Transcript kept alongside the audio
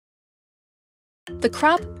The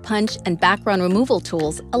crop, punch, and background removal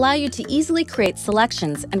tools allow you to easily create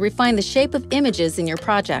selections and refine the shape of images in your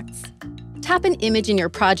projects. Tap an image in your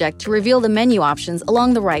project to reveal the menu options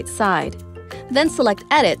along the right side. Then select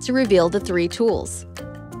Edit to reveal the 3 tools.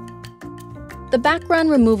 The background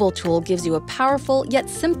removal tool gives you a powerful yet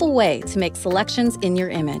simple way to make selections in your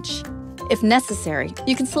image. If necessary,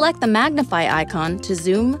 you can select the magnify icon to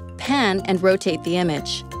zoom, pan, and rotate the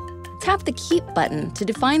image. Tap the Keep button to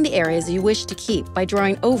define the areas you wish to keep by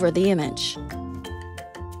drawing over the image.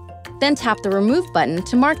 Then tap the Remove button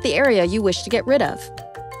to mark the area you wish to get rid of.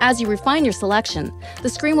 As you refine your selection, the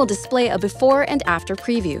screen will display a before and after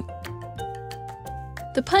preview.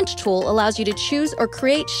 The Punch tool allows you to choose or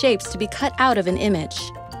create shapes to be cut out of an image.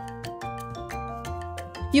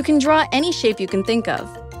 You can draw any shape you can think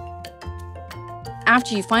of.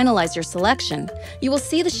 After you finalize your selection, you will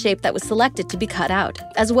see the shape that was selected to be cut out,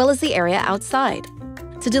 as well as the area outside.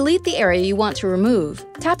 To delete the area you want to remove,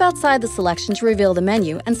 tap outside the selection to reveal the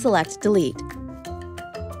menu and select Delete.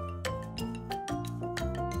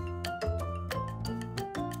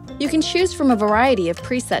 You can choose from a variety of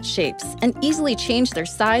preset shapes and easily change their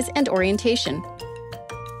size and orientation.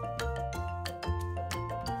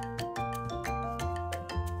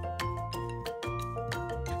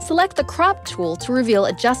 Select the Crop tool to reveal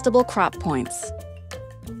adjustable crop points.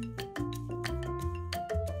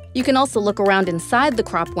 You can also look around inside the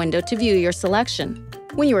crop window to view your selection.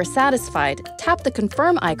 When you are satisfied, tap the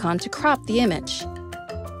Confirm icon to crop the image.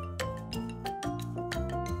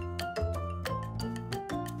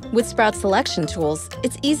 With Sprout selection tools,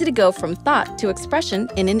 it's easy to go from thought to expression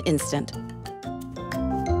in an instant.